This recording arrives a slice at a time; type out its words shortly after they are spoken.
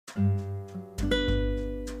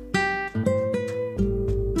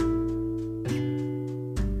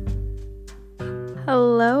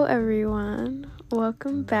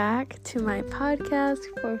welcome back to my podcast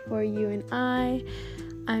for you and I.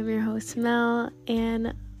 I'm your host Mel,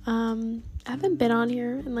 and I haven't been on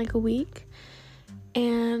here in like a week,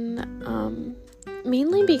 and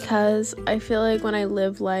mainly because I feel like when I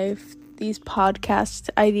live life, these podcast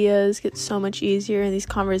ideas get so much easier, and these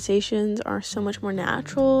conversations are so much more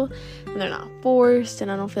natural, and they're not forced, and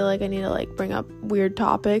I don't feel like I need to like bring up weird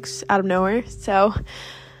topics out of nowhere. So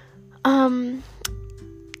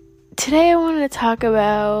today I wanted to talk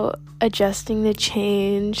about adjusting to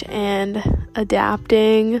change and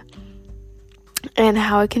adapting, and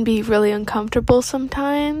how it can be really uncomfortable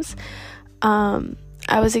sometimes.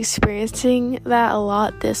 I was experiencing that a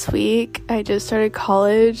lot this week. I just started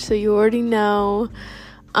college, so you already know.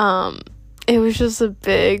 It was just a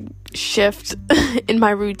big shift in my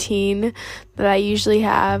routine that I usually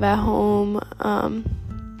have at home.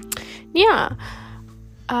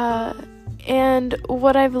 And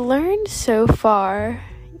what I've learned so far,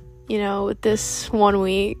 with this 1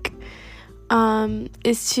 week,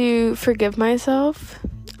 is to forgive myself,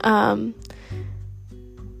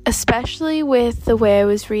 especially with the way I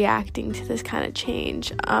was reacting to this kind of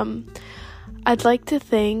change. I'd like to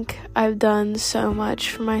think I've done so much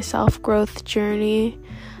for my self-growth journey,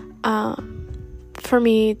 for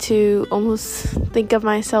me to almost think of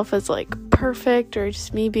myself as like perfect, or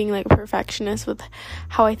just me being like a perfectionist with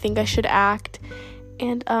how I think I should act.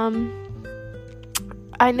 And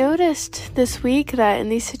I noticed this week that in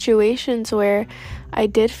these situations where I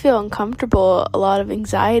did feel uncomfortable, a lot of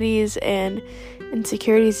anxieties and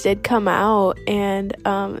insecurities did come out, and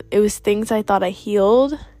it was things I thought I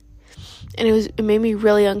healed, and it made me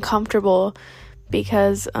really uncomfortable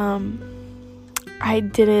because I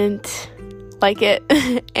didn't like it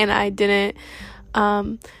and I didn't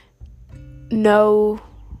know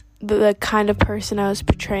the kind of person I was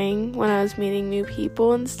portraying when I was meeting new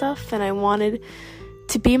people and stuff, and I wanted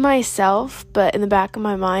to be myself, but in the back of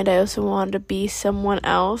my mind I also wanted to be someone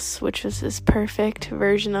else, which was this perfect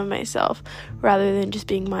version of myself, rather than just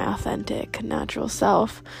being my authentic, natural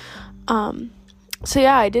self. So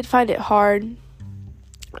yeah, I did find it hard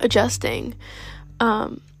adjusting,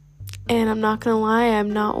 and I'm not gonna lie,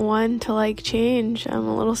 I'm not one to like change. I'm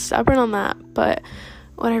a little stubborn on that, but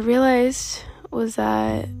what I realized was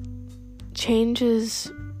that change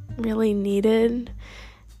is really needed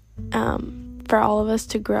for all of us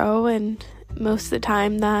to grow, and most of the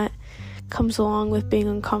time that comes along with being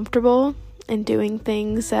uncomfortable and doing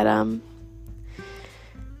things that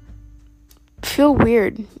feel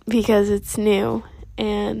weird because it's new.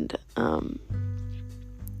 And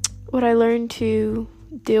what I learned to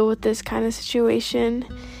deal with this kind of situation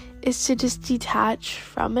is to just detach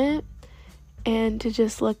from it and to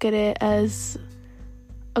just look at it as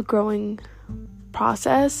a growing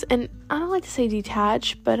process. And I don't like to say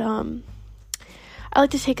detach, but I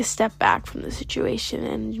like to take a step back from the situation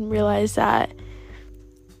and realize that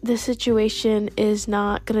the situation is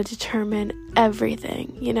not going to determine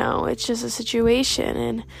everything. It's just a situation,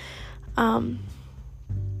 and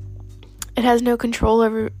it has no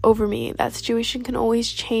control over me. That situation can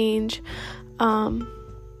always change.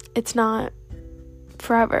 It's not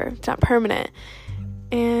forever. It's not permanent.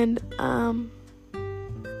 And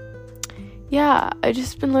I've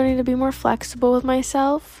just been learning to be more flexible with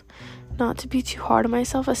myself, not to be too hard on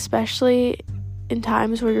myself, especially in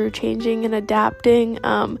times where you're changing and adapting.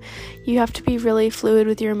 You have to be really fluid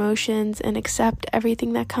with your emotions and accept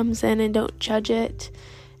everything that comes in and don't judge it,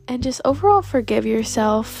 and just overall forgive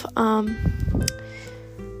yourself.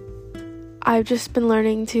 I've just been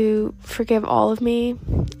learning to forgive all of me,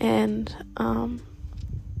 and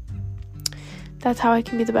that's how I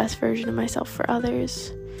can be the best version of myself for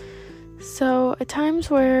others. So at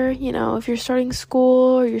times where, if you're starting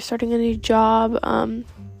school or you're starting a new job,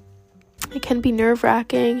 it can be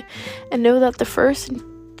nerve-wracking, and know that the first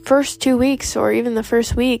 2 weeks, or even the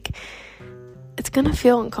first week, it's going to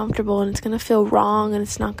feel uncomfortable, and it's going to feel wrong, and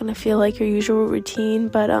it's not going to feel like your usual routine.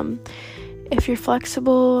 But if you're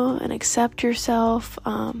flexible and accept yourself,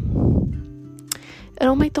 it'll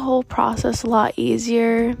make the whole process a lot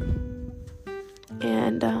easier,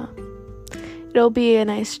 and it'll be a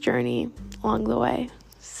nice journey along the way.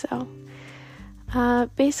 So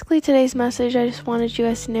basically today's message, I just wanted you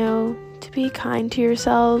guys to know to be kind to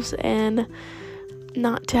yourselves and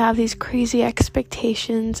not to have these crazy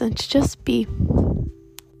expectations, and to just be.